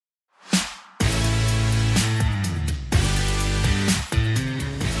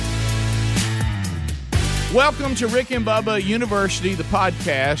Welcome to Rick and Bubba University, the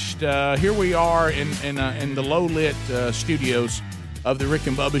podcast. Here we are in the low-lit studios of the Rick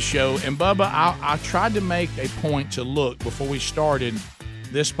and Bubba Show. And, Bubba, I tried to make a point to look before we started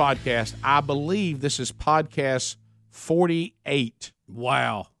this podcast. I believe this is podcast 48.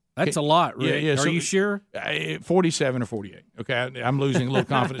 Wow. That's a lot, Rick. Yeah, Are you sure? 47 or 48. Okay, I'm losing a little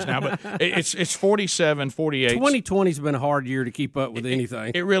confidence now, but it's 47, 48. 2020's been a hard year to keep up with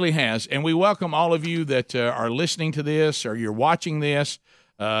anything. It really has, and we welcome all of you that are listening to this or you're watching this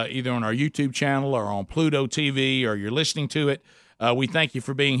either on our YouTube channel or on Pluto TV or you're listening to it. We thank you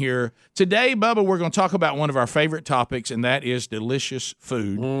for being here. Today, Bubba, we're going to talk about one of our favorite topics, and that is delicious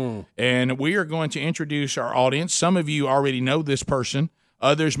food. And we are going to introduce our audience. Some of you already know this person.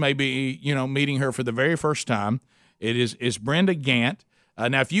 Others may be, meeting her for the very first time. It is Brenda Gantt.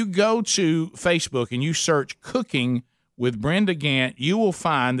 Now, if you go to Facebook and you search Cooking with Brenda Gantt, you will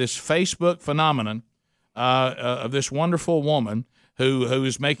find this Facebook phenomenon of this wonderful woman who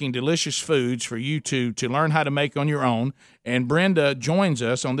is making delicious foods for you to learn how to make on your own. And Brenda joins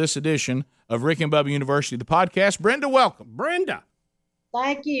us on this edition of Rick and Bubba University, the podcast. Brenda, welcome. Brenda.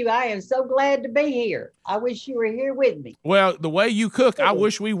 Thank you. I am so glad to be here. I wish you were here with me. Well, the way you cook, I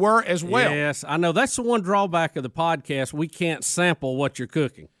wish we were as well. Yes, I know. That's the one drawback of the podcast. We can't sample what you're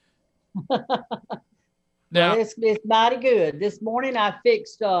cooking. Now, it's mighty good. This morning I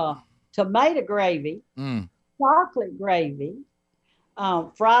fixed tomato gravy, chocolate gravy,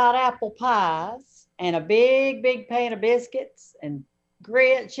 fried apple pies, and a big pan of biscuits and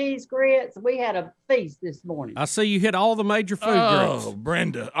cheese grits. We had a feast this morning. I see you hit all the major food groups. Oh,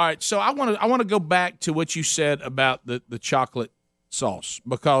 Brenda. All right, so I want to go back to what you said about the chocolate sauce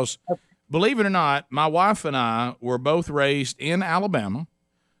because, believe it or not, my wife and I were both raised in Alabama.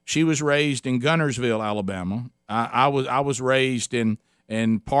 She was raised in Gunnersville, Alabama. I was raised in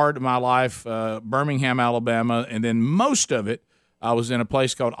part of my life Birmingham, Alabama, and then most of it I was in a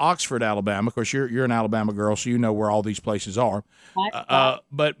place called Oxford, Alabama. Of course, you're an Alabama girl, so you know where all these places are.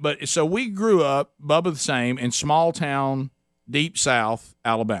 But so we grew up, Bubba the same, in small town, deep South,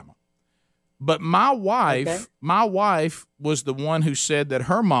 Alabama. But my wife was the one who said that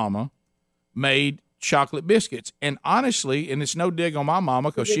her mama made chocolate biscuits. And honestly, and it's no dig on my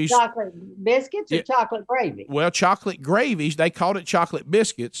mama because she's chocolate biscuits or chocolate gravy. Well, chocolate gravies. They called it chocolate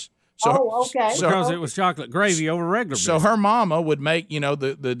biscuits. So, okay. Because it was chocolate gravy over regular biscuits. So her mama would make,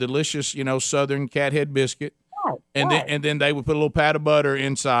 the delicious, Southern cathead biscuit. And then they would put a little pat of butter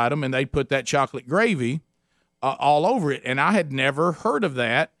inside them, and they'd put that chocolate gravy all over it. And I had never heard of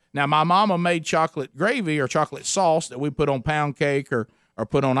that. Now, my mama made chocolate gravy or chocolate sauce that we put on pound cake or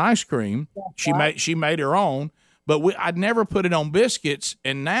put on ice cream. She made her own, but I'd never put it on biscuits.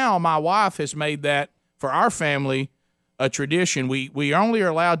 And now my wife has made that for our family a tradition. We only are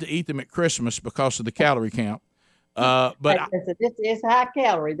allowed to eat them at Christmas because of the calorie count. But it's high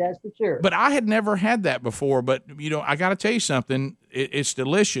calorie, that's for sure. But I had never had that before. But I got to tell you something. It's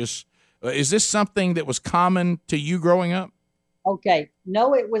delicious. Is this something that was common to you growing up? Okay,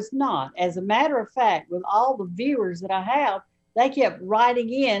 no, it was not. As a matter of fact, with all the viewers that I have, they kept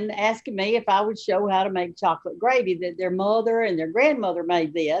writing in asking me if I would show how to make chocolate gravy. That their mother and their grandmother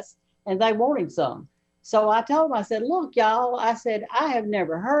made this, and they wanted some. So I told them, I said, look, y'all, I said, I have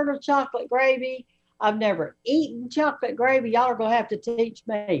never heard of chocolate gravy. I've never eaten chocolate gravy. Y'all are going to have to teach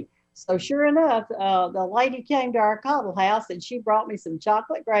me. So sure enough, the lady came to our coddle house and she brought me some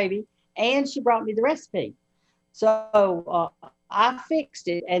chocolate gravy and she brought me the recipe. So I fixed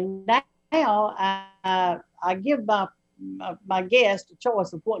it. And now I give my guests a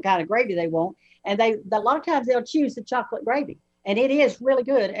choice of what kind of gravy they want. And a lot of times they'll choose the chocolate gravy. And it is really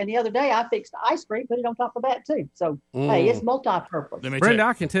good. And the other day I fixed ice cream, put it on top of that too. So, hey, it's multi-purpose. Brenda,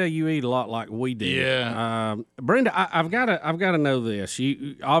 I can tell you eat a lot like we do. Yeah. Brenda, I've got to know this.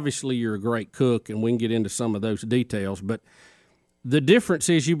 Obviously you're a great cook, and we can get into some of those details. But the difference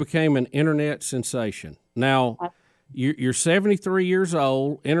is you became an internet sensation. Now, you're 73 years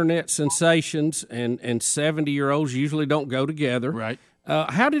old. Internet sensations and 70-year-olds usually don't go together. Right.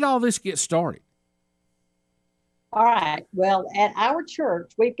 How did all this get started? All right. Well, at our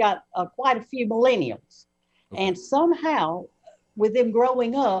church, we've got quite a few millennials. Okay. And somehow, with them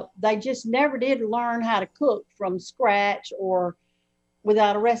growing up, they just never did learn how to cook from scratch or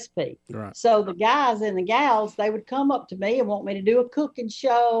without a recipe. Right. So the guys and the gals, they would come up to me and want me to do a cooking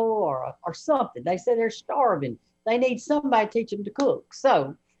show or something. They said they're starving. They need somebody to teach them to cook.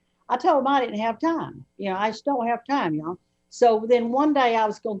 So I told them I didn't have time. I just don't have time, y'all. So then one day I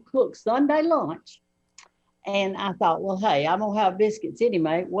was going to cook Sunday lunch. And I thought, well, hey, I'm going to have biscuits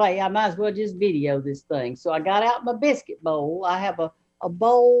anyway. I might as well just video this thing. So I got out my biscuit bowl. I have a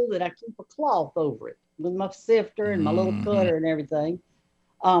bowl that I keep a cloth over it. with my sifter and my little cutter and everything.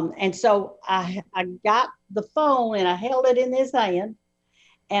 And so I got the phone and I held it in this hand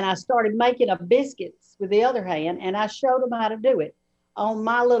and I started making a biscuits with the other hand, and I showed them how to do it on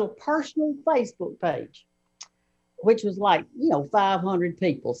my little personal Facebook page, which was like, 500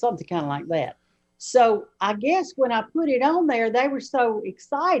 people, something kind of like that. So I guess when I put it on there, they were so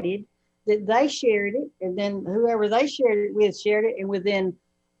excited that they shared it, and then whoever they shared it with shared it, and within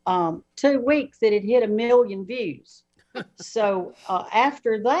 2 weeks it had hit 1 million views. So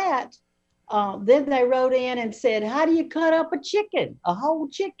after that, then they wrote in and said, how do you cut up a whole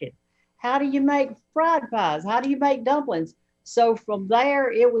chicken? How do you make fried pies? How do you make dumplings? So from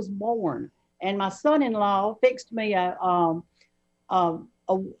there, it was born. And my son-in-law fixed me a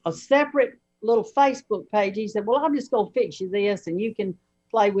separate little Facebook page. He said, well, I'm just going to fix you this, and you can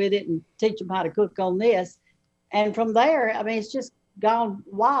play with it and teach them how to cook on this. And from there, I mean, it's just gone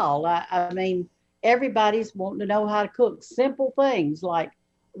wild. I mean, everybody's wanting to know how to cook simple things like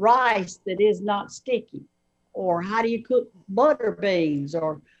rice that is not sticky, or how do you cook butter beans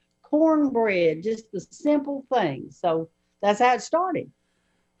or cornbread, just the simple things. So that's how it started.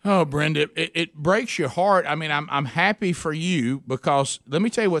 Oh, Brenda, it breaks your heart. I mean, I'm happy for you, because let me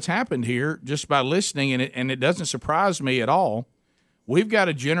tell you what's happened here just by listening, and it doesn't surprise me at all. We've got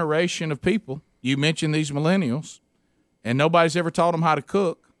a generation of people. You mentioned these millennials, and nobody's ever taught them how to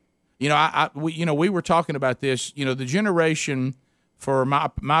cook. We were talking about this. The generation for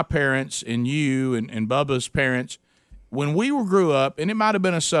my parents and you and Bubba's parents, when we grew up, and it might have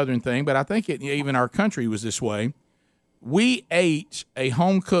been a Southern thing, but I think even our country was this way. We ate a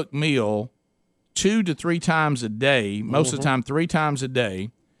home-cooked meal 2 to 3 times a day, most of the time 3 times a day,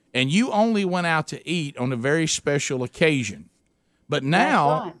 and you only went out to eat on a very special occasion. But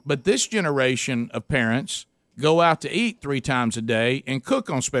now, but this generation of parents go out to eat 3 times a day and cook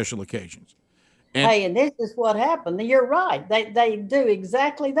on special occasions. And this is what happened. You're right. They do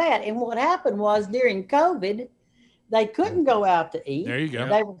exactly that. And what happened was during COVID, they couldn't go out to eat. There you go.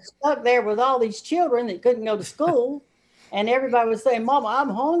 They were stuck there with all these children that couldn't go to school. And everybody was saying, Mama,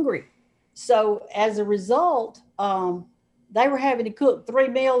 I'm hungry. So as a result, they were having to cook 3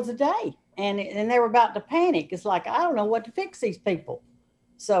 meals a day. And they were about to panic. It's like, I don't know what to fix these people.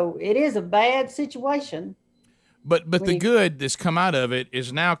 So it is a bad situation. But the good that's come out of it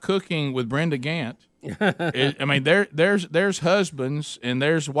is now cooking with Brenda Gantt. There's husbands and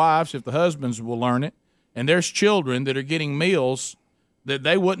there's wives, if the husbands will learn it, and there's children that are getting meals that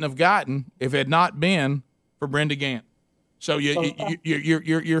they wouldn't have gotten if it had not been for Brenda Gantt. So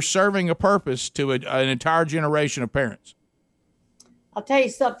you're serving a purpose to an entire generation of parents. I'll tell you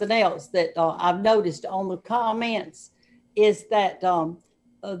something else that I've noticed on the comments is that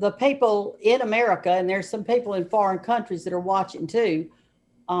the people in America, and there's some people in foreign countries that are watching too,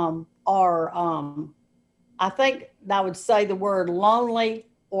 are, I think I would say the word lonely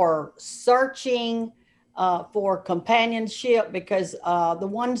or searching for companionship, because the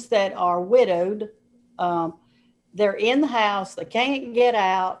ones that are widowed, they're in the house, they can't get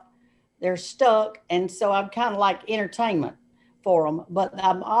out, they're stuck. And so I'm kind of like entertainment for them. But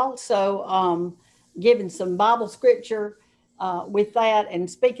I'm also giving some Bible scripture with that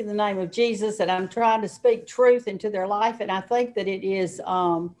and speaking the name of Jesus. And I'm trying to speak truth into their life. And I think that it is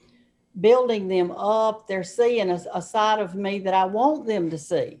building them up. They're seeing a side of me that I want them to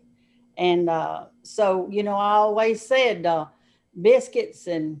see. And so, I always said biscuits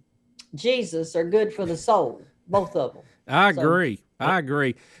and Jesus are good for the soul. Both of them. I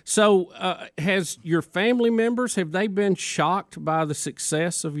agree. So has your family members, have they been shocked by the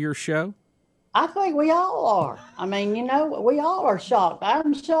success of your show? I think we all are. I mean, we all are shocked.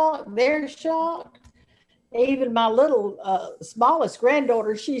 I'm shocked. They're shocked. Even my little smallest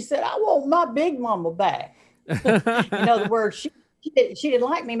granddaughter, she said, I want my big mama back. In other words, she didn't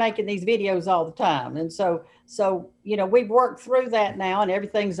like me making these videos all the time. And so, we've worked through that now and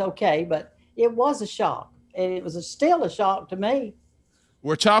everything's okay. But it was a shock. And it was still a shock to me.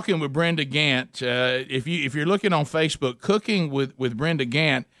 We're talking with Brenda Gantt. If you're looking on Facebook, Cooking with Brenda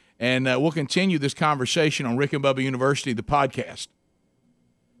Gantt, and we'll continue this conversation on Rick and Bubba University, the podcast.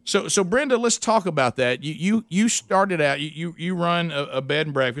 So Brenda, let's talk about that. You started out. You run a bed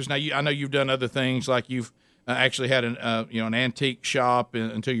and breakfast. Now I know you've done other things, like you've actually had an antique shop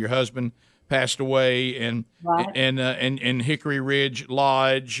until your husband passed away, and right. and Hickory Ridge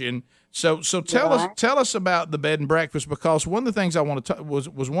Lodge. And So tell us about the bed and breakfast, because one of the things I want to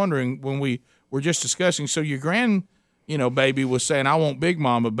was wondering when we were just discussing. So your baby was saying, I want Big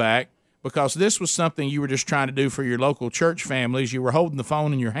Mama back, because this was something you were just trying to do for your local church families. You were holding the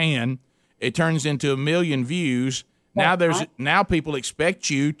phone in your hand. It turns into 1 million views. Now now people expect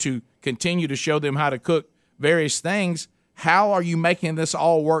you to continue to show them how to cook various things. How are you making this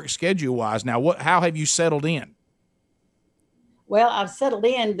all work schedule-wise? Now, how have you settled in? Well, I've settled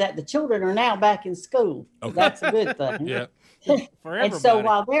in that the children are now back in school. Okay. That's a good thing. Yeah. For everybody. And so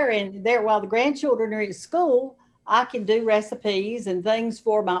while while the grandchildren are at school, I can do recipes and things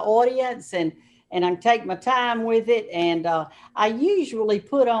for my audience, and I can take my time with it. And I usually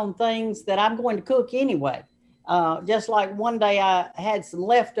put on things that I'm going to cook anyway. Just like one day I had some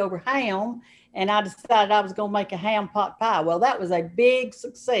leftover ham, and I decided I was going to make a ham pot pie. Well, that was a big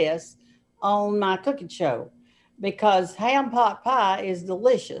success on my cooking show, because ham pot pie is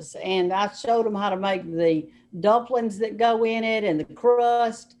delicious. And I showed them how to make the dumplings that go in it and the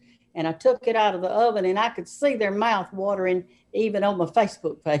crust. And I took it out of the oven, and I could see their mouth watering even on my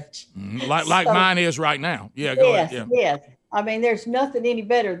Facebook page. Mm-hmm. Like mine is right now. Yeah, go ahead. Yeah. Yes. I mean, there's nothing any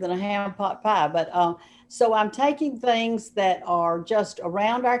better than a ham pot pie. But so I'm taking things that are just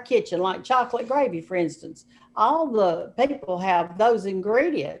around our kitchen, like chocolate gravy, for instance. All the people have those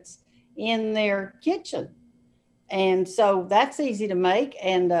ingredients in their kitchen. And so that's easy to make.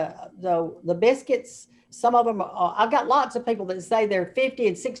 And the biscuits, some of them, I've got lots of people that say they're 50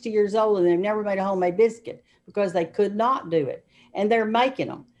 and 60 years old and they've never made a homemade biscuit because they could not do it. And they're making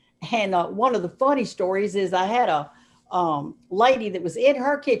them. And one of the funny stories is I had a lady that was in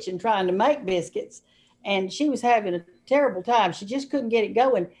her kitchen trying to make biscuits, and she was having a terrible time. She just couldn't get it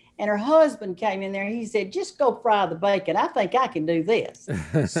going. And her husband came in there and he said, just go fry the bacon. I think I can do this.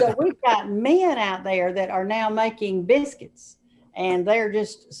 So we've got men out there that are now making biscuits, and they're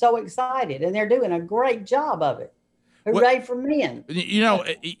just so excited, and they're doing a great job of it. Hooray for men. You know,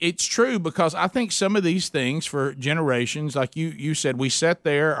 it's true, because I think some of these things for generations, like you said, we sat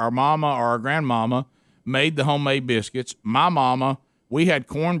there, our mama or our grandmama made the homemade biscuits. My mama, we had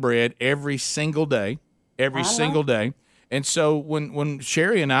cornbread every single day. And so when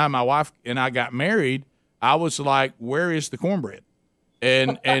Sherry and I, my wife and I, got married, I was like, where is the cornbread?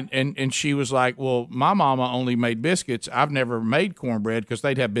 And she was like, well, my mama only made biscuits. I've never made cornbread, because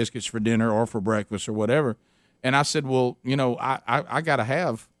they'd have biscuits for dinner or for breakfast or whatever. And I said, well, you know, I got to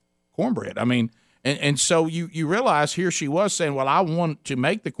have cornbread. I mean, and so you realize here she was saying, well, I want to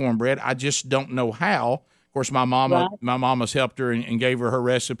make the cornbread. I just don't know how. Of course, my mama's helped her and gave her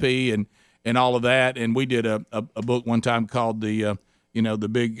recipe and all of that. And we did a book one time called the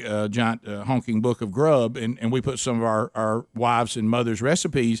big giant honking book of grub. And we put some of our wives' and mothers'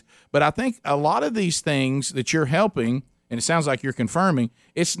 recipes. But I think a lot of these things that you're helping, and it sounds like you're confirming,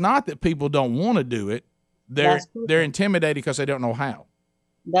 it's not that people don't want to do it. They're intimidated because they don't know how.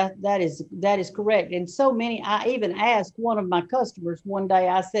 That is correct. And so many, I even asked one of my customers one day,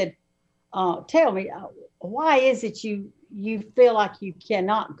 I said, tell me, why is it you feel like you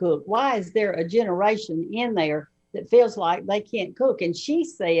cannot cook? Why is there a generation in there that feels like they can't cook? And she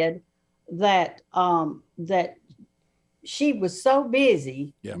said that that she was so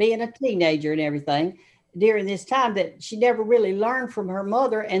busy being a teenager and everything during this time that she never really learned from her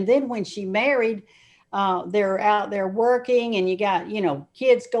mother. And then when she married, they're out there working, and you got,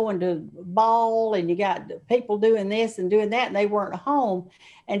 kids going to ball, and you got people doing this and doing that, and they weren't home.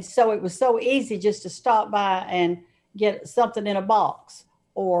 And so it was so easy just to stop by and get something in a box,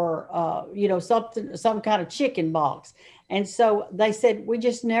 or, some kind of chicken box. And so they said, we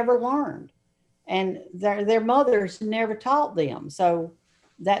just never learned, and their mothers never taught them. So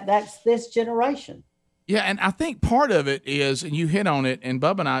that's this generation. Yeah, and I think part of it is, and you hit on it, and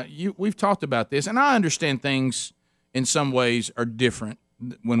Bubba and I, we've talked about this, and I understand things in some ways are different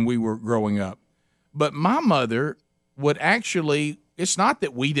when we were growing up. But my mother would actually, it's not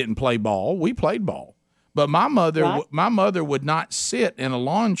that we didn't play ball, we played ball. But my mother would not sit in a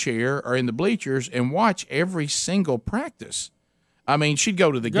lawn chair or in the bleachers and watch every single practice. I mean, she'd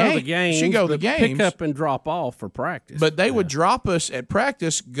go to the game. She'd go to the games. Pick up and drop off for practice. But they would drop us at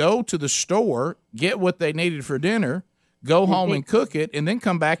practice, go to the store, get what they needed for dinner, go home and cook it, and then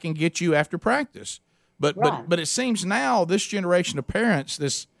come back and get you after practice. But it seems now this generation of parents,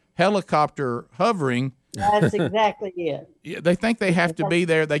 this helicopter hovering. That's exactly it. They think they have to be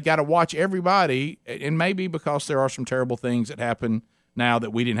there. They got to watch everybody, and maybe because there are some terrible things that happen now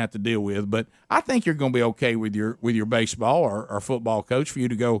that we didn't have to deal with. But I think you're going to be okay with your baseball or football coach for you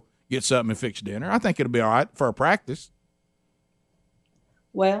to go get something and fix dinner. I think it'll be all right for a practice.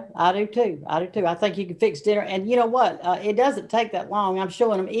 Well, I do too. I think you can fix dinner. And you know what? It doesn't take that long. I'm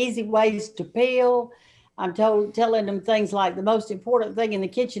showing them easy ways to peel. I'm telling them things like the most important thing in the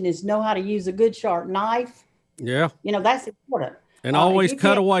kitchen is know how to use a good sharp knife. Yeah. That's important. And always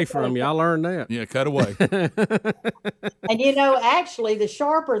cut away from you. I learned that. Yeah, cut away. And actually, the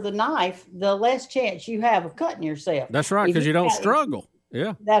sharper the knife, the less chance you have of cutting yourself. That's right, because you don't struggle.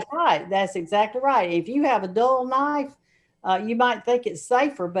 Yeah. That's right. That's exactly right. If you have a dull knife, you might think it's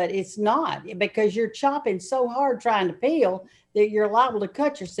safer, but it's not, because you're chopping so hard trying to peel that you're liable to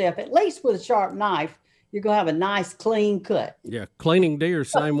cut yourself. At least with a sharp knife, you're going to have a nice, clean cut. Yeah, cleaning deer,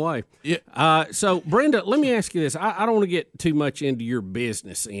 same way. Yeah. So, Brenda, let me ask you this. I don't want to get too much into your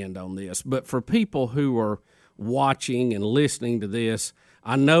business end on this, but for people who are watching and listening to this,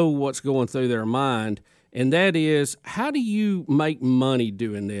 I know what's going through their mind, and that is, how do you make money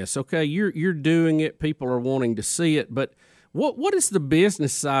doing this? Okay, you're doing it. People are wanting to see it, but what does the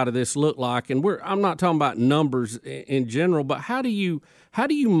business side of this look like? And I'm not talking about numbers in general, but how do you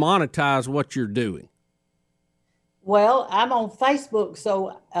monetize what you're doing? Well, I'm on Facebook,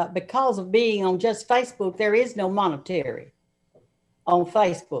 so because of being on just Facebook, there is no monetary on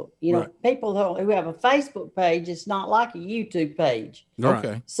Facebook. You know, Right. people who have a Facebook page, it's not like a YouTube page.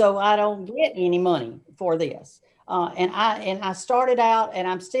 Okay. So I don't get any money for this. And I started out, and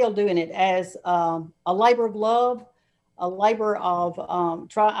I'm still doing it as a labor of love, a labor of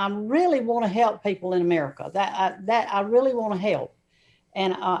I really want to help people in America. That I really want to help,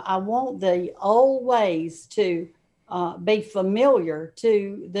 and I want the old ways to be familiar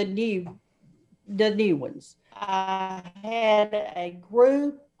to the new ones. I had a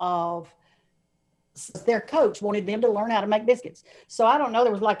group of, their coach wanted them to learn how to make biscuits. So I don't know,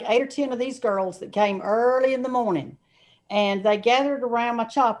 there was like 8 or 10 of these girls that came early in the morning, and they gathered around my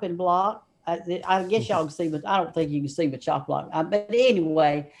chopping block. I guess y'all can see, but I don't think you can see my chop block. But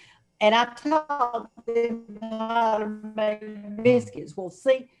anyway, and I taught them how to make biscuits. Well,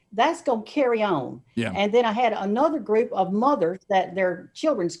 see, that's going to carry on. Yeah. And then I had another group of mothers that their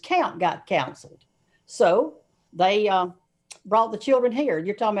children's count got canceled. So they brought the children here.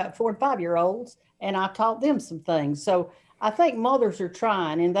 You're talking about 4 and 5-year-olds, and I taught them some things. So I think mothers are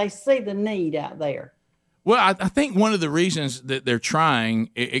trying, and they see the need out there. Well, I think one of the reasons that they're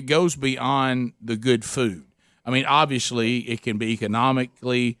trying, it goes beyond the good food. I mean, obviously, it can be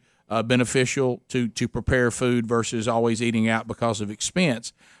economically beneficial to prepare food versus always eating out because of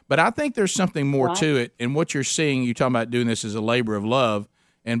expense. But I think there's something more Right. to it. And what you're seeing, you're talking about doing this as a labor of love,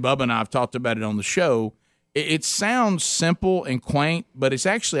 and Bubba and I have talked about it on the show. It sounds simple and quaint, but it's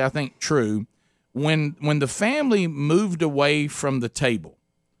actually, I think, true. When the family moved away from the table,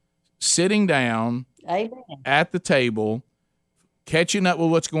 sitting down Amen. at the table, catching up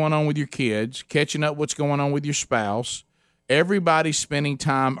with what's going on with your kids, catching up what's going on with your spouse, everybody spending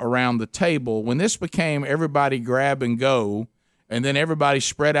time around the table. When this became everybody grab and go, and then everybody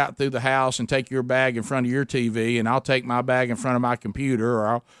spread out through the house and take your bag in front of your TV, and I'll take my bag in front of my computer,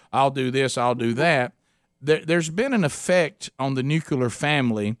 or I'll do this, I'll do that. There's been an effect on the nuclear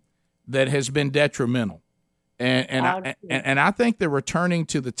family that has been detrimental. And I think the returning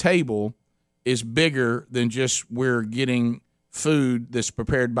to the table is bigger than just we're getting food that's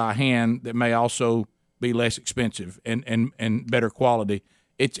prepared by hand that may also be less expensive and better quality.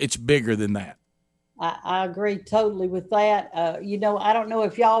 It's bigger than that. I agree totally with that. You know, I don't know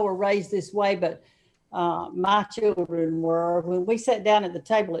if y'all were raised this way, but my children were. When we sat down at the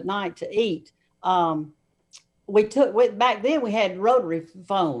table at night to eat, back then we had rotary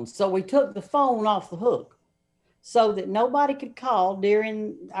phones, so we took the phone off the hook so that nobody could call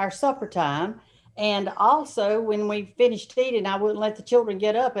during our supper time. And also, when we finished eating, I wouldn't let the children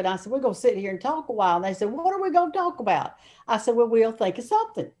get up. And I said, we're going to sit here and talk a while. And they said, what are we going to talk about? I said, well, we'll think of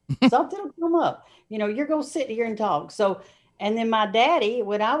something. Something will come up. You know, you're going to sit here and talk. So, and then my daddy,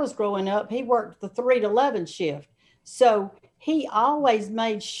 when I was growing up, he worked the 3 to 11 shift. So he always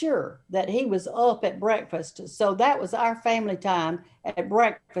made sure that he was up at breakfast. So that was our family time at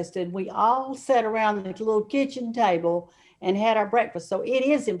breakfast. And we all sat around the little kitchen table and had our breakfast. So it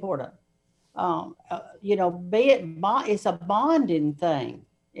is important. You know, it's a bonding thing.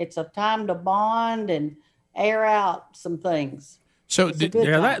 It's a time to bond and air out some things. So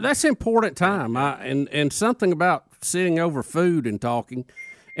that's important time. And something about sitting over food and talking.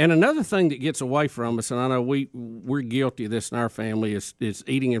 And another thing that gets away from us, and I know we're guilty of this in our family, is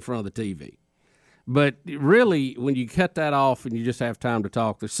eating in front of the TV. But really, when you cut that off and you just have time to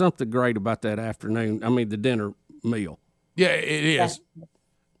talk, there's something great about that afternoon. I mean, the dinner meal. Yeah, it is.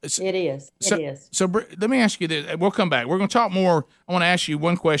 It is. So let me ask you this. We'll come back. We're going to talk more. I want to ask you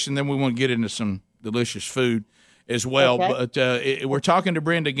one question, then we want to get into some delicious food as well. Okay. But we're talking to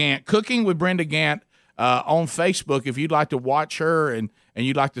Brenda Gantt, Cooking with Brenda Gantt on Facebook. If you'd like to watch her and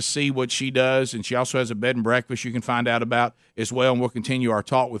you'd like to see what she does, and she also has a bed and breakfast you can find out about as well, and we'll continue our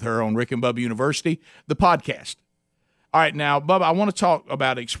talk with her on Rick and Bubba University, the podcast. All right, now, Bubba, I want to talk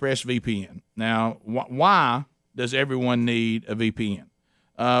about ExpressVPN. Now, why does everyone need a VPN?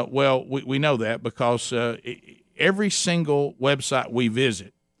 Well, we know that because every single website we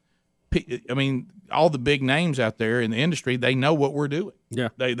visit, I mean, all the big names out there in the industry, they know what we're doing. Yeah.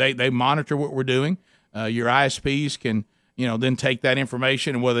 They monitor what we're doing. Your ISPs can, then take that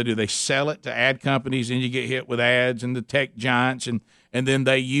information, and whether do they sell it to ad companies, and you get hit with ads, and the tech giants, and then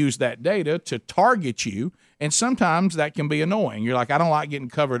they use that data to target you. And sometimes that can be annoying. You're like, I don't like getting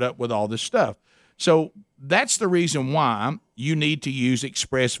covered up with all this stuff. So that's the reason why you need to use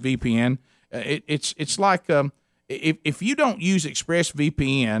ExpressVPN. It's like if you don't use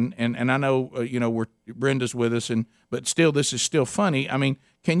ExpressVPN, and I know Brenda's with us, but still this is still funny. I mean,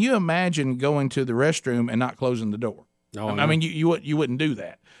 can you imagine going to the restroom and not closing the door? Oh, I mean, you wouldn't do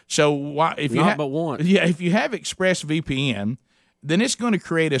that. So why if you but once? Yeah, if you have ExpressVPN, then it's going to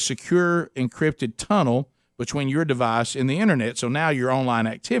create a secure encrypted tunnel between your device and the internet. So now your online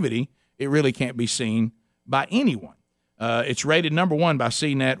activity, it really can't be seen by anyone. It's rated number 1 by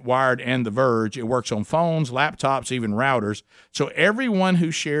CNET, Wired, and The Verge. It works on phones, laptops, even routers. So everyone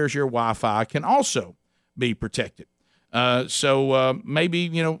who shares your Wi-Fi can also be protected. So maybe,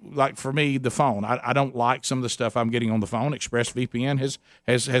 like for me, the phone, I don't like some of the stuff I'm getting on the phone. ExpressVPN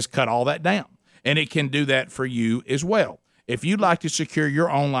has cut all that down, and it can do that for you as well. If you'd like to secure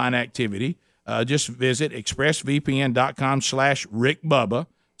your online activity, just visit expressvpn.com/RickBubba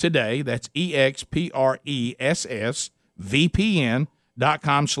today. That's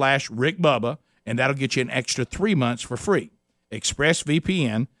expressvpn.com/RickBubba, and that'll get you an extra 3 months for free.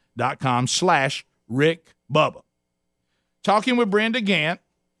 expressvpn.com/RickBubba. Talking with Brenda Gantt,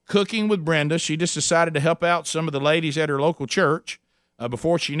 Cooking with Brenda. She just decided to help out some of the ladies at her local church.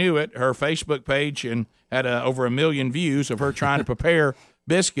 Before she knew it, her Facebook page had over 1 million views of her trying to prepare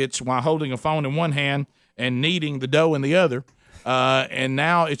biscuits while holding a phone in one hand and kneading the dough in the other. And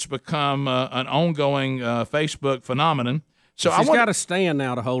now it's become an ongoing Facebook phenomenon. So she's got a stand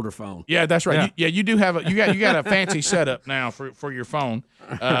now to hold her phone. Yeah, that's right. Yeah, you do have you got a fancy setup now for your phone.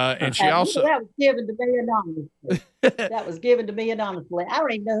 And she also that was given to me anonymously. That was given to me anonymously. I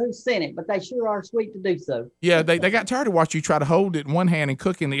don't even know who sent it, but they sure are sweet to do so. Yeah, they got tired of watching you try to hold it in one hand and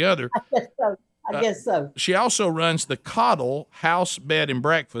cook in the other. I guess so. She also runs the Coddle House Bed and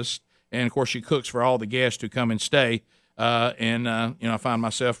Breakfast, and of course she cooks for all the guests who come and stay. I find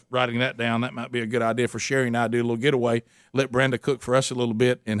myself writing that down. That might be a good idea for Sherry and I do a little getaway. Let Brenda cook for us a little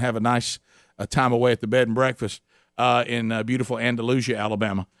bit and have a nice time away at the bed and breakfast in beautiful Andalusia,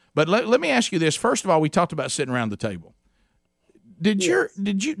 Alabama. But let me ask you this. First of all, we talked about sitting around the table. Do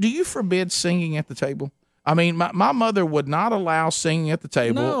you forbid singing at the table? I mean, my mother would not allow singing at the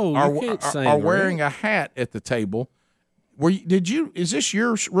table or wearing a hat at the table. Is this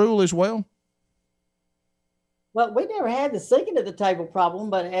your rule as well? Well, we never had the singing at the table problem,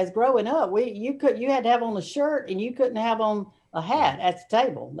 but as growing up, you had to have on a shirt and you couldn't have on a hat at the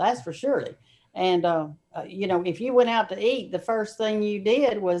table. That's for sure. And if you went out to eat, the first thing you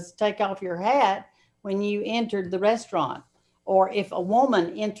did was take off your hat when you entered the restaurant, or if a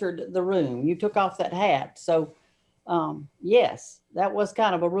woman entered the room, you took off that hat. So, yes, that was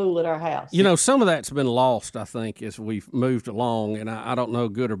kind of a rule at our house. Some of that's been lost, I think, as we've moved along, and I don't know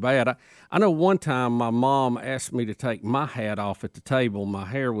good or bad. I know one time my mom asked me to take my hat off at the table. My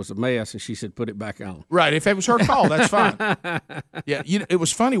hair was a mess, and she said, put it back on. Right. If it was her call, that's fine. Yeah. It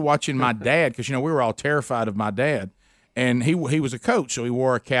was funny watching my dad, because, we were all terrified of my dad, and he was a coach, so he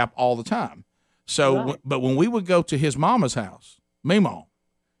wore a cap all the time. So, right. But when we would go to his mama's house, Meemaw,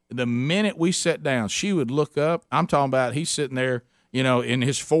 the minute we sat down, she would look up. I'm talking about he's sitting there, in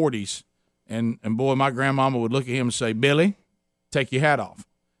his 40s. And boy, my grandmama would look at him and say, Billy, take your hat off.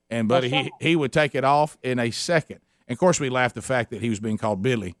 And buddy, he would take it off in a second. And of course, we laughed at the fact that he was being called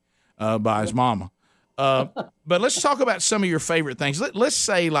Billy by his mama. But let's talk about some of your favorite things. Let's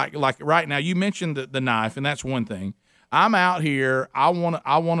say like right now, you mentioned the knife, and that's one thing. I'm out here. I want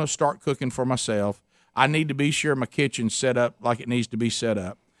to start cooking for myself. I need to be sure my kitchen's set up like it needs to be set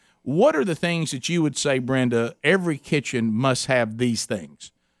up. What are the things that you would say, Brenda, every kitchen must have these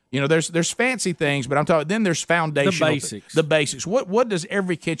things? There's fancy things, but I'm talking, then there's foundational. The basics. The basics. What does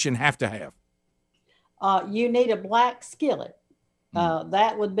every kitchen have to have? You need a black skillet.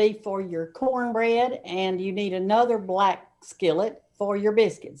 That would be for your cornbread, and you need another black skillet for your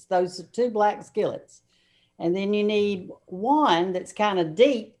biscuits. Those are 2 black skillets. And then you need one that's kind of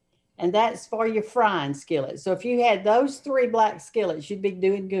deep, and that's for your frying skillet. So if you had those 3 black skillets, you'd be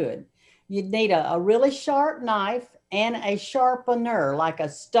doing good. You'd need a really sharp knife and a sharpener, like a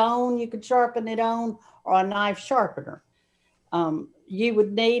stone you could sharpen it on, or a knife sharpener. You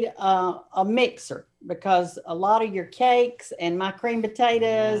would need a mixer because a lot of your cakes and my cream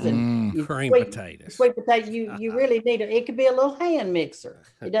potatoes and sweet potato, you really need it could be a little hand mixer.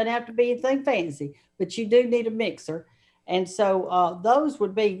 It doesn't have to be anything fancy, but you do need a mixer. And so those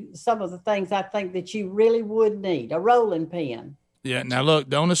would be some of the things I think that you really would need. A rolling pin. Yeah. Now look,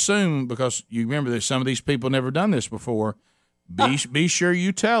 don't assume because you remember that some of these people never done this before. Be sure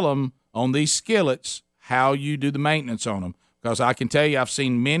you tell them on these skillets how you do the maintenance on them. Because I can tell you, I've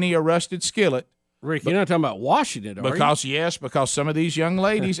seen many a rusted skillet. Rick, you're not talking about washing it, are you? Because some of these young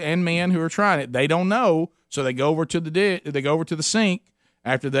ladies and men who are trying it, they don't know, so they go over to the sink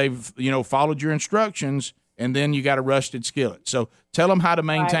after they've followed your instructions, and then you got a rusted skillet. So tell them how to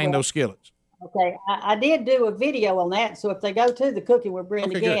maintain those skillets. Okay, I did do a video on that, so if they go to the Cooking with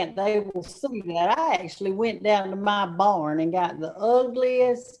Brenda Gantt, they will see that I actually went down to my barn and got the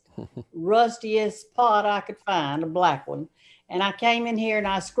ugliest, rustiest pot I could find, a black one. And I came in here and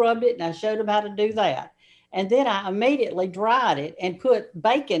I scrubbed it and I showed them how to do that. And then I immediately dried it and put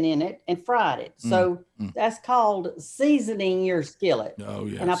bacon in it and fried it. So that's called seasoning your skillet. Oh,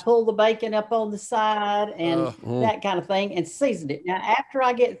 yes. And I pulled the bacon up on the side and that kind of thing and seasoned it. Now, after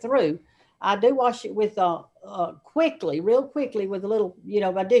I get through, I do wash it with real quickly with a little,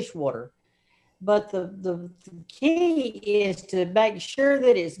 my dishwater. But the key is to make sure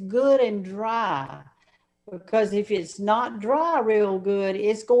that it's good and dry. Because if it's not dry real good,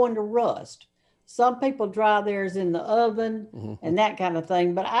 it's going to rust. Some people dry theirs in the oven and that kind of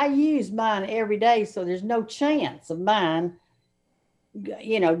thing. But I use mine every day, so there's no chance of mine,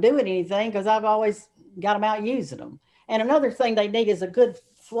 doing anything because I've always got them out using them. And another thing they need is a good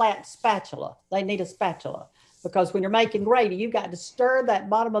flat spatula. They need a spatula. Because when you're making gravy, you've got to stir that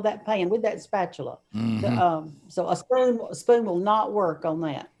bottom of that pan with that spatula. So a spoon will not work on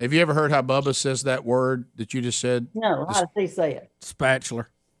that. Have you ever heard how Bubba says that word that you just said? No, how does he say it? Spatula.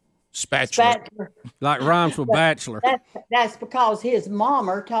 Like rhymes with bachelor. That's because his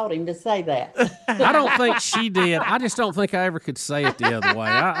mama taught him to say that. I don't think she did. I just don't think I ever could say it the other way.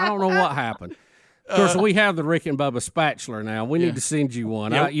 I don't know what happened. Of course, we have the Rick and Bubba spatula now. We need to send you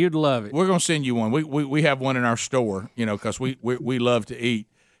one. Yeah, you'd love it. We're going to send you one. We have one in our store, because we love to eat.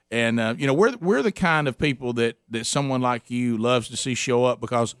 And, we're the kind of people that someone like you loves to see show up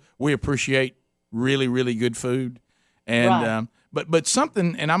because we appreciate really, really good food. And but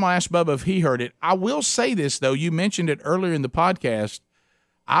something, and I'm going to ask Bubba if he heard it. I will say this, though. You mentioned it earlier in the podcast.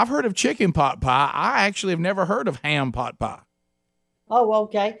 I've heard of chicken pot pie. I actually have never heard of ham pot pie. Oh,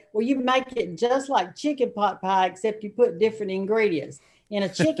 okay. Well, you make it just like chicken pot pie, except you put different ingredients. In a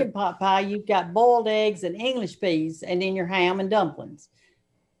chicken pot pie, you've got boiled eggs and English peas, and then your ham and dumplings.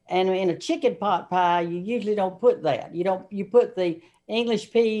 And in a chicken pot pie, you usually don't put that. You put the English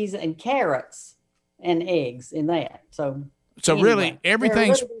peas and carrots and eggs in that. So anyway, really,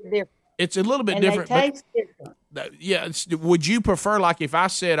 everything's it's a little bit and different. They taste different. Yeah. Would you prefer, like, if I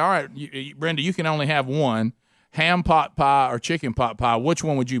said, all right, Brenda, you can only have one, ham pot pie or chicken pot pie, which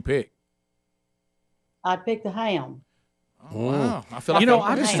one would you pick? I'd pick the ham. Oh, wow. I feel like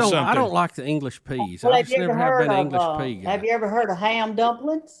I don't like the English peas. Well, I just never have been an English pea guy. Have you ever heard of ham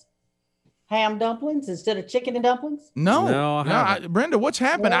dumplings? Ham dumplings instead of chicken and dumplings? No, Brenda, what's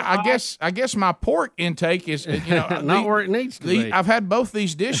happened? I guess my pork intake is not where it needs to be. I've had both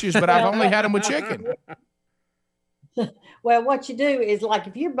these dishes, but I've only had them with chicken. Well, what you do is, like,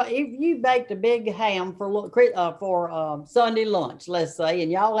 if you baked a big ham for Sunday lunch, let's say,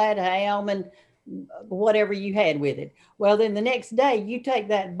 and y'all had ham and whatever you had with it. Well, then the next day you take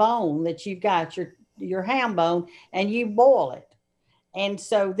that bone that you've got, your ham bone, and you boil it. And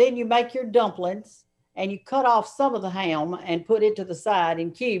so then you make your dumplings and you cut off some of the ham and put it to the side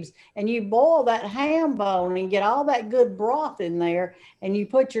in cubes, and you boil that ham bone and get all that good broth in there, and you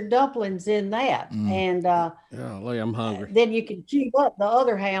put your dumplings in that. And golly, I'm hungry. Then you can cube up the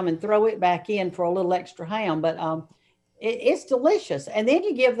other ham and throw it back in for a little extra ham. But it's delicious. And then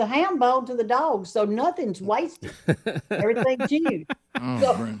you give the ham bone to the dogs, so nothing's wasted. Everything's used.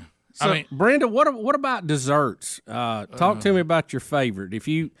 Brenda. So, Brenda, what about desserts? Talk to me about your favorite. If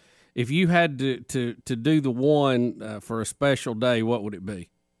you had to do the one for a special day, what would it be?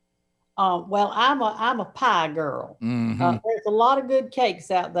 Well, I'm a pie girl. There's a lot of good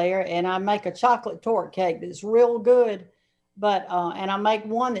cakes out there, and I make a chocolate torte cake that's real good. But and I make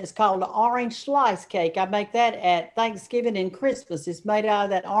one that's called the orange slice cake. I make that at Thanksgiving and Christmas. It's made out of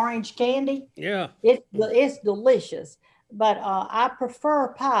that orange candy. Yeah, it's delicious. But I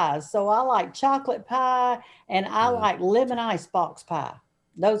prefer pies, so I like chocolate pie and I like lemon icebox pie.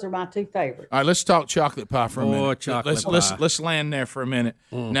 Those are my two favorites. All right, let's talk chocolate pie for a minute. Chocolate pie. Let's land there for a minute.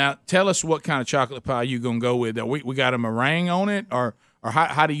 Now, tell us what kind of chocolate pie you gonna go with. We got a meringue on it, or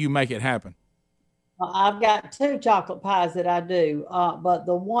how do you make it happen? I've got two chocolate pies that I do, but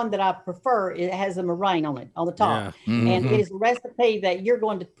the one that I prefer, it has a meringue on it on the top, and it is a recipe that you're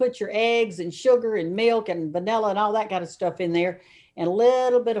going to put your eggs and sugar and milk and vanilla and all that kind of stuff in there, and a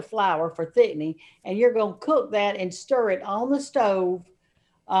little bit of flour for thickening, and you're going to cook that and stir it on the stove,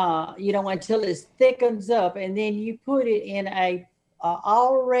 until it thickens up, and then you put it in a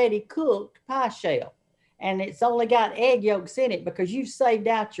already cooked pie shell. And it's only got egg yolks in it because you've saved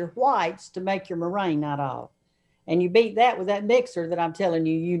out your whites to make your meringue out of. And you beat that with that mixer that I'm telling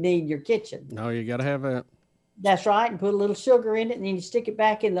you need in your kitchen. No, you got to have that. That's right. And put a little sugar in it, and then you stick it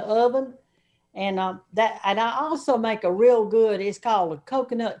back in the oven. And and I also make a real good, it's called a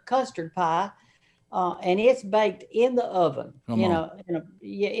coconut custard pie. And it's baked in the oven.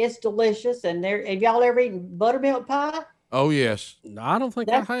 It's delicious. And have y'all ever eaten buttermilk pie? Oh, yes. No, I don't think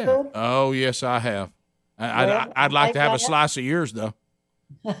That's I have. good. Oh, yes, I have. I'd like to have a slice of yours, though.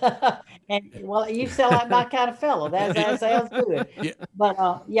 And well, you sound like my kind of fellow. That sounds good. Yeah. But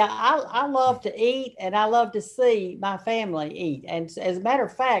I love to eat, and I love to see my family eat. And as a matter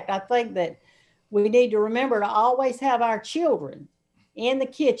of fact, I think that we need to remember to always have our children in the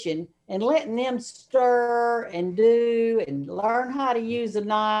kitchen and letting them stir and do and learn how to use a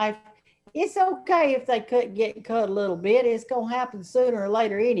knife. It's okay if they get cut a little bit. It's going to happen sooner or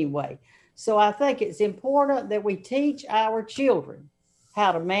later anyway. So I think it's important that we teach our children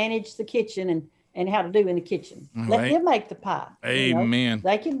how to manage the kitchen and how to do in the kitchen. Let them make the pie. Amen.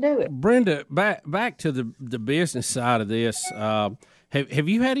 They can do it. Brenda, back to the business side of this. Have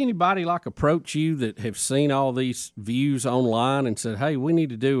you had anybody approach you that have seen all these views online and said, hey, we need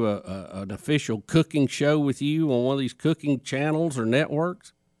to do an official cooking show with you on one of these cooking channels or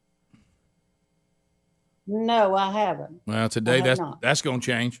networks? No, I haven't. Well, today that's going to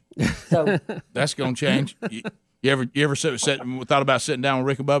change. So That's going to change. You ever thought about sitting down with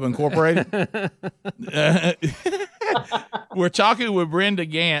Rick and Bubba Incorporated? We're talking with Brenda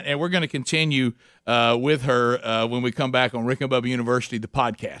Gantt, and we're going to continue with her when we come back on Rick and Bubba University, the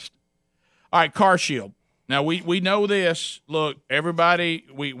podcast. All right, Car Shield. Now, we know this. Look, everybody,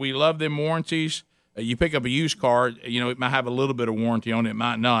 we love them warranties. You pick up a used car, it might have a little bit of warranty on it, it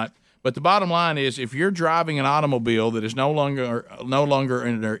might not. But the bottom line is, if you're driving an automobile that is no longer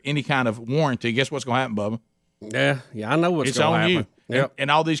under any kind of warranty, guess what's going to happen, Bubba? Yeah, I know what's going to happen. It's on you. Yep. And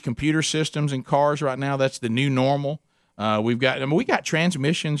all these computer systems in cars right now, that's the new normal. We got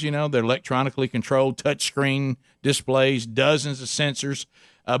transmissions, they're electronically controlled, touchscreen displays, dozens of sensors.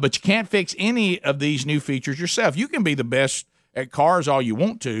 But you can't fix any of these new features yourself. You can be the best at cars all you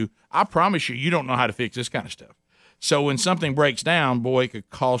want to. I promise you don't know how to fix this kind of stuff. So when something breaks down, boy, it could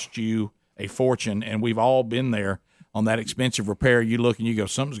cost you a fortune, and we've all been there on that expensive repair. You look and you go,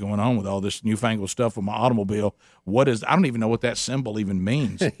 something's going on with all this newfangled stuff with my automobile. I don't even know what that symbol even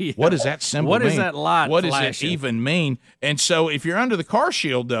means. Yeah. What does that symbol mean? What is that light What flashing? Does it even mean? And so if you're under the Car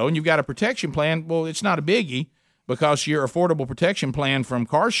Shield, though, and you've got a protection plan, well, it's not a biggie, because your affordable protection plan from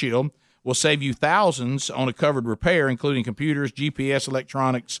Car Shield will save you thousands on a covered repair, including computers, GPS,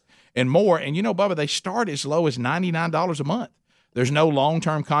 electronics, and more. And Bubba, they start as low as $99 a month. There's no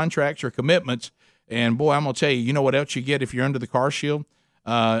long-term contracts or commitments. And boy, I'm going to tell you, what else you get if you're under the Car Shield?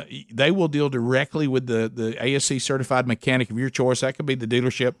 They will deal directly with the ASC certified mechanic of your choice. That could be the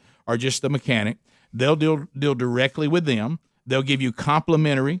dealership or just the mechanic. They'll deal directly with them. They'll give you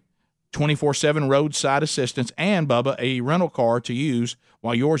complimentary 24/7 roadside assistance and, Bubba, a rental car to use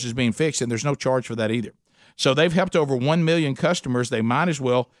while yours is being fixed, and there's no charge for that either. So they've helped over 1 million customers. They might as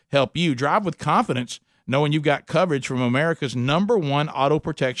well help you. Drive with confidence, knowing you've got coverage from America's _1 auto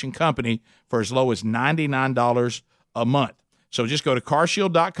protection company for as low as $99 a month. So just go to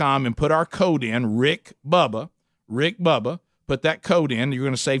carshield.com and put our code in, Rick Bubba. Put that code in. You're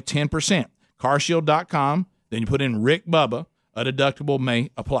going to save 10%. Carshield.com, then you put in Rick Bubba. A deductible may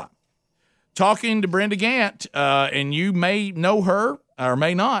apply. Talking to Brenda Gantt, and you may know her or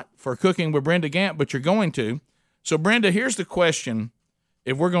may not for Cooking with Brenda Gantt, but you're going to. So, Brenda, here's the question.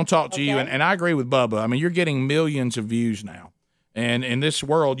 If we're going to talk to you, and I agree with Bubba, I mean, you're getting millions of views now. And in this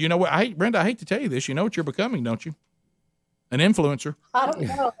world, you know what? Brenda, I hate to tell you this. You know what you're becoming, don't you? An influencer. I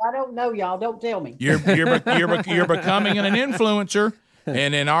don't know, y'all. Don't tell me. You're becoming an influencer.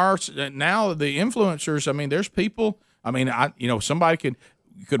 And in now the influencers, I mean, there's people, somebody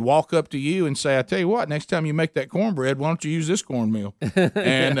could walk up to you and say, I tell you what, next time you make that cornbread, why don't you use this cornmeal?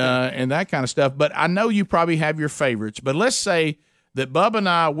 and that kind of stuff. But I know you probably have your favorites. But let's say that Bubba and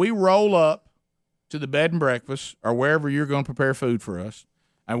I, we roll up to the bed and breakfast or wherever you're going to prepare food for us.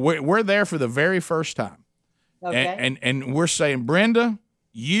 and we're there for the very first time. Okay. And we're saying, Brenda,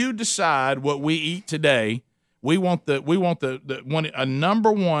 you decide what we eat today. We want the one, a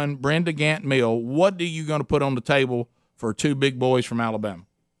number one Brenda Gantt meal. What are you going to put on the table for two big boys from Alabama?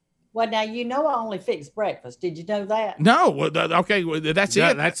 Well, now you know I only fix breakfast. Did you know that? No. Well, okay. Well, that's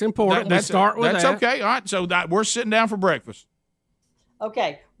it. That's important. Let's start with that. That's okay. All right. So we're sitting down for breakfast.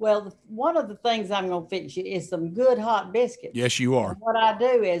 Okay. Well, one of the things I'm going to fix you is some good hot biscuits. Yes, you are. And what I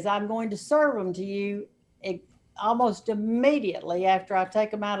do is I'm going to serve them to you almost immediately after I take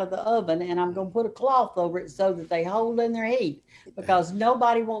them out of the oven, and I'm going to put a cloth over it so that they hold in their heat, because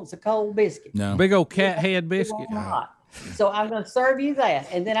nobody wants a cold biscuit. No. Big old cat head biscuit. Hot. So I'm going to serve you that,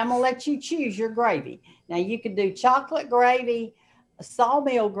 and then I'm going to let you choose your gravy. Now you can do chocolate gravy,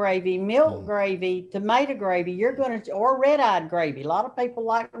 sawmill gravy, milk gravy, tomato gravy. You're going to, or red-eyed gravy. A lot of people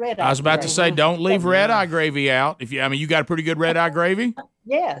like red-eyed. I was about gravy. to say, don't leave red-eye gravy out. You got a pretty good red-eye gravy.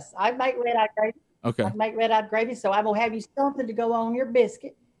 Yes, I make red-eyed gravy. Okay. I make red-eyed gravy, so I'm gonna have you something to go on your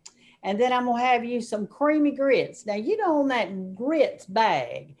biscuit, and then I'm gonna have you some creamy grits. Now you know on that grits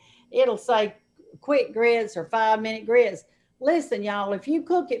bag, it'll say quick grits or 5-minute grits. Listen, y'all, if you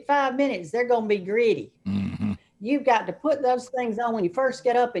cook it 5 minutes, they're gonna be gritty. Mm-hmm. You've got to put those things on when you first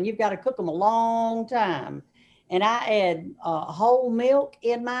get up, and you've got to cook them a long time. And I add whole milk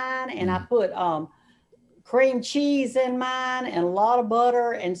in mine, and I put cream cheese in mine and a lot of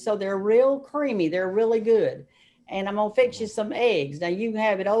butter, and so they're real creamy. They're really good. And I'm gonna fix you some eggs. Now you can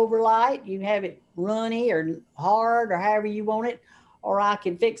have it overlight, you can have it runny or hard or however you want it, or I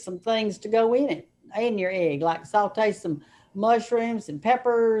can fix some things to go in your egg, like saute some mushrooms and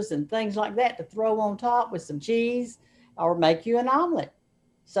peppers and things like that to throw on top with some cheese, or make you an omelet.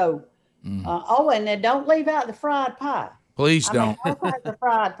 So and then don't leave out the fried pie. Please don't. I make all kinds of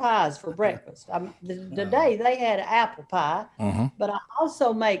fried pies for breakfast. Today they had apple pie, but I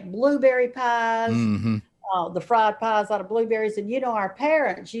also make blueberry pies, the fried pies out of blueberries. And our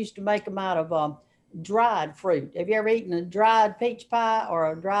parents used to make them out of dried fruit. Have you ever eaten a dried peach pie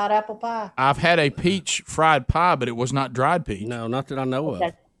or a dried apple pie? I've had a peach fried pie, but it was not dried peach. No, not that I know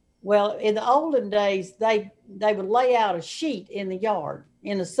of. Well, in the olden days, they would lay out a sheet in the yard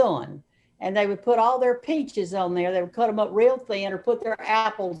in the sun, and they would put all their peaches on there. They would cut them up real thin or put their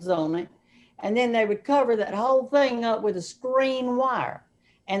apples on it. And then they would cover that whole thing up with a screen wire.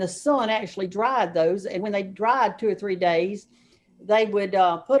 And the sun actually dried those. And when they dried 2 or 3 days, they would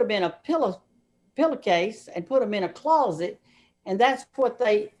put them in a pillowcase and put them in a closet. And that's what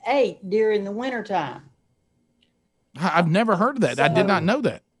they ate during the wintertime. I've never heard of that. I did not know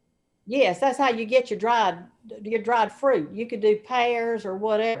that. Yes, that's how you get your dried fruit. You could do pears or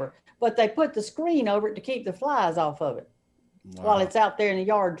whatever. But they put the screen over it to keep the flies off of it while it's out there in the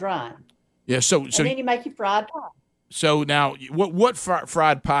yard drying. Yeah, so and then you make your fried pie. So now, what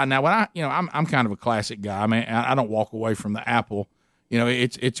fried pie? Now, when I'm kind of a classic guy. I mean, I don't walk away from the apple.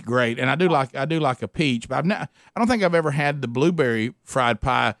 It's great, and I do like a peach, but I don't think I've ever had the blueberry fried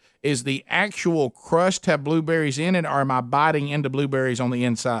pie. Is the actual crust have blueberries in it, or am I biting into blueberries on the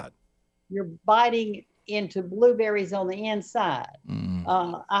inside? You're biting into blueberries on the inside.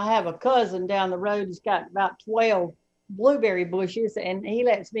 I have a cousin down the road who's got about 12 blueberry bushes, and he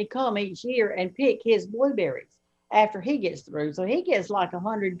lets me come each year and pick his blueberries after he gets through. So he gets like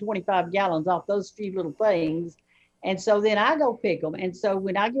 125 gallons off those few little things. And so then I go pick them. And so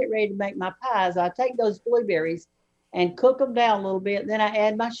when I get ready to make my pies, I take those blueberries and cook them down a little bit. Then I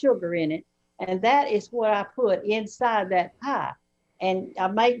add my sugar in it. And that is what I put inside that pie. And I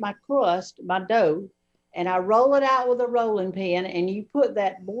make my crust, my dough, and I roll it out with a rolling pin, and you put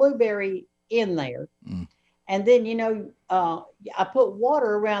that blueberry in there. And then, I put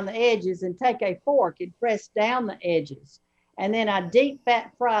water around the edges and take a fork and press down the edges. And then I deep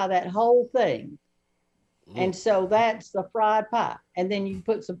fat fry that whole thing. And so that's the fried pie. And then you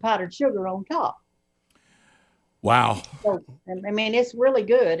put some powdered sugar on top. Wow. So, I mean, it's really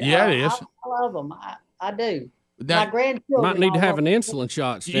good. Yeah, it is. I love them. I do. Now, my grandchildren might need to have an insulin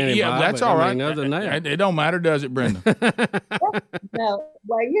shot standing by. That's all right. Other than that, it don't matter, does it, Brenda? No,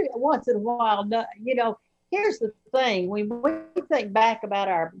 well, once in a while, here's the thing. When we think back about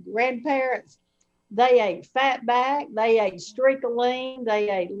our grandparents, they ate fatback, they ate streakoline,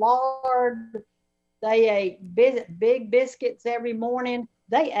 they ate lard, they ate big biscuits every morning.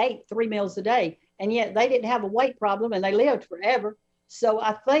 They ate 3 meals a day, and yet they didn't have a weight problem, and they lived forever. So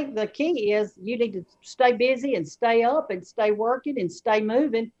I think the key is you need to stay busy and stay up and stay working and stay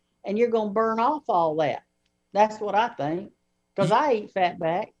moving, and you're going to burn off all that. That's what I think, because I eat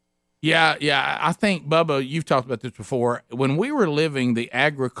fatback. Yeah. I think, Bubba, you've talked about this before. When we were living the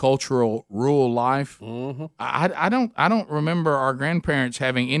agricultural rural life, I don't remember our grandparents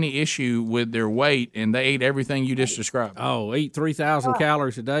having any issue with their weight, and they ate everything you just described. Oh, eat 3,000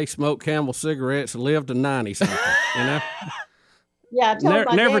 calories a day, smoke Camel cigarettes, and live to 90 something. You know. Yeah, I told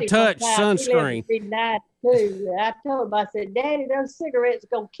my never daddy touch one time, sunscreen. He lived to be 92. I told him, I said, Daddy, those cigarettes are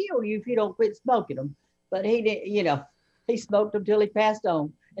gonna kill you if you don't quit smoking them. But he didn't, he smoked them till he passed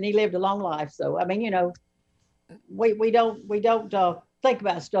on, and he lived a long life. So I mean, we don't think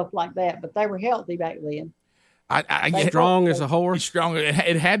about stuff like that, but they were healthy back then. I get Strong as a horse. Strong.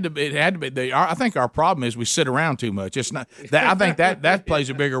 It had to be. I think our problem is we sit around too much. It's not that. I think that plays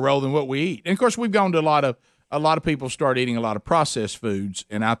a bigger role than what we eat. And of course, we've gone to a lot of people start eating a lot of processed foods,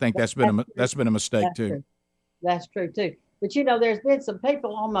 and I think that's been a mistake too. True. That's true too. But there's been some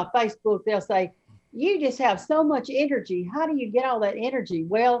people on my Facebook. They'll say, "You just have so much energy. How do you get all that energy?"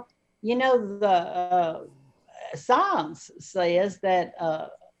 Well, the science says that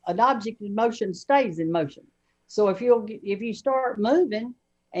an object in motion stays in motion. So if you start moving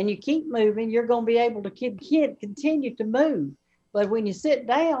and you keep moving, you're going to be able to continue to move. But when you sit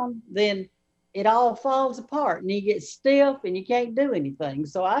down, then it all falls apart and you get stiff and you can't do anything.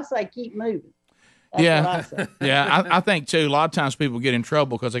 So I say keep moving. That's what I say. Yeah. I think too. A lot of times people get in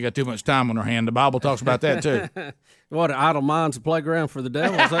trouble because they got too much time on their hand. The Bible talks about that too. What, idle mind's a playground for the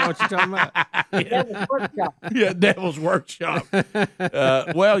devil? Is that what you're talking about? Devil's workshop. Yeah, Devil's Workshop.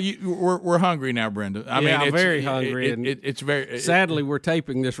 Well, we're hungry now, Brenda. I mean, I'm very hungry. It's very. Sadly, we're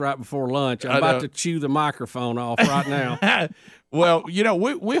taping this right before lunch. I'm about to chew the microphone off right now. Well,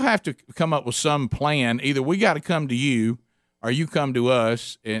 we'll have to come up with some plan. Either we got to come to you, or you come to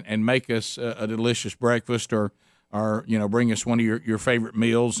us and make us a delicious breakfast, or bring us one of your favorite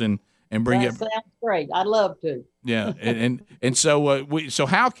meals and bring it. Sounds great. I'd love to. Yeah, and so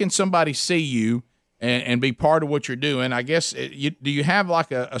how can somebody see you and be part of what you're doing? I guess do you have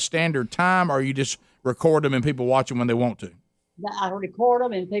like a standard time, or you just record them and people watch them when they want to? I record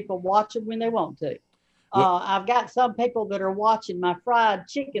them and people watch them when they want to. I've got some people that are watching my fried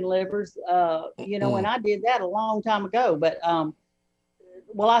chicken livers, and I did that a long time ago. But,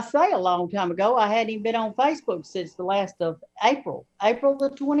 I say a long time ago, I hadn't even been on Facebook since the last of April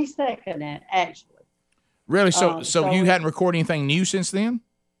the 22nd, actually. Really? So you hadn't recorded anything new since then?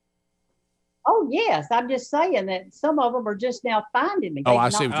 Oh, yes. I'm just saying that some of them are just now finding me. Oh, I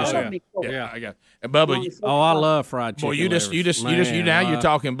see what you're saying. Yeah, I got it. And Bubba, I love fried chicken. Well, you're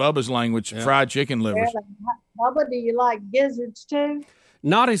talking Bubba's language, fried chicken livers. Bubba, do you like gizzards too?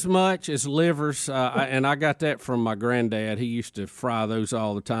 Not as much as livers, and I got that from my granddad. He used to fry those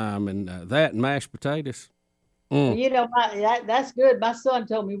all the time, and that and mashed potatoes. That's good. My son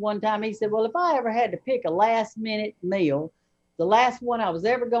told me one time, he said, well, if I ever had to pick a last-minute meal, the last one I was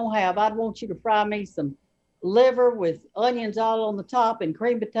ever going to have, I'd want you to fry me some liver with onions all on the top and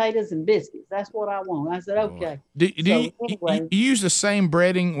cream potatoes and biscuits. That's what I want. I said, okay. Do you use the same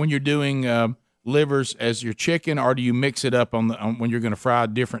breading when you're doing livers as your chicken, or do you mix it up on when you're going to fry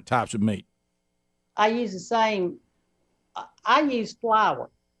different types of meat? I use the same. I use flour.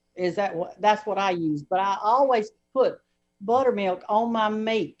 That's what I use. But I always put buttermilk on my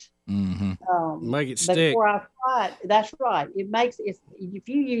meat. Mm-hmm. Make it stick. Before I fry it. That's right. If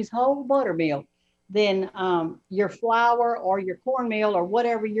you use whole buttermilk, then your flour or your cornmeal or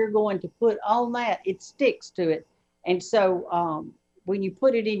whatever you're going to put on that, it sticks to it. And so when you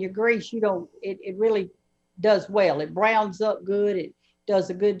put it in your grease, it really does well. It browns up good. It does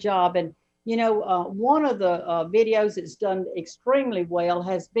a good job. And one of the videos that's done extremely well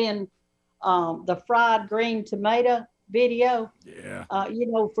has been the fried green tomato video. Yeah.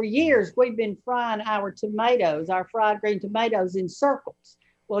 For years we've been frying our fried green tomatoes in circles.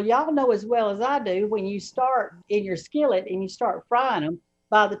 Well, y'all know as well as I do, when you start in your skillet and you start frying them,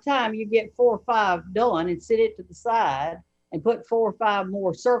 by the time you get 4 or 5 done and sit it to the side and put 4 or 5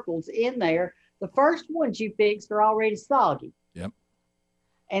 more circles in there, the first ones you fixed are already soggy. Yep.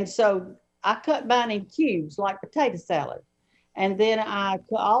 And so I cut mine in cubes like potato salad. And then I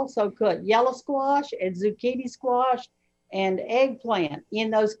also cut yellow squash and zucchini squash and eggplant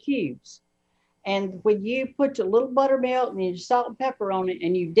in those cubes. And when you put your little buttermilk and your salt and pepper on it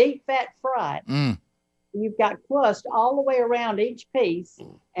and you deep fat fry it, you've got crust all the way around each piece,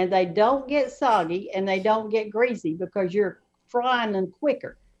 and they don't get soggy and they don't get greasy because you're frying them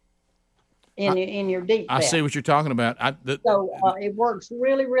quicker in your deep fat. I see what you're talking about. It works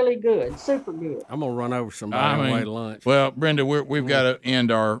really, really good, super good. I'm gonna run over somebody on the way to lunch. Well, Brenda, we've got to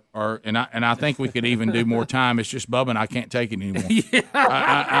end our and I think we could even do more time. It's just Bubba and I can't take it anymore. Yeah.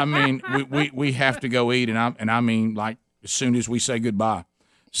 I mean, we have to go eat, and I mean like as soon as we say goodbye.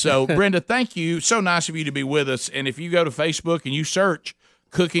 So, Brenda, thank you. So nice of you to be with us. And if you go to Facebook and you search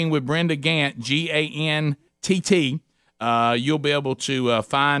Cooking with Brenda Gantt, Gantt, you'll be able to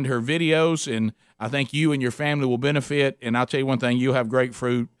find her videos, and I think you and your family will benefit. And I'll tell you one thing, you'll have great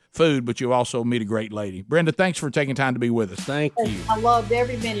food, but you'll also meet a great lady. Brenda, thanks for taking time to be with us. Thank you. I loved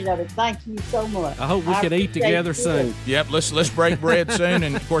every minute of it. Thank you so much. I hope we can eat together soon. Yep, let's break bread soon,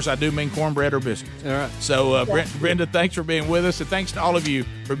 and of course I do mean cornbread or biscuits. All right. So Brenda, thanks for being with us, and thanks to all of you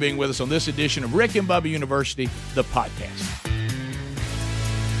for being with us on this edition of Rick and Bubba University, the podcast.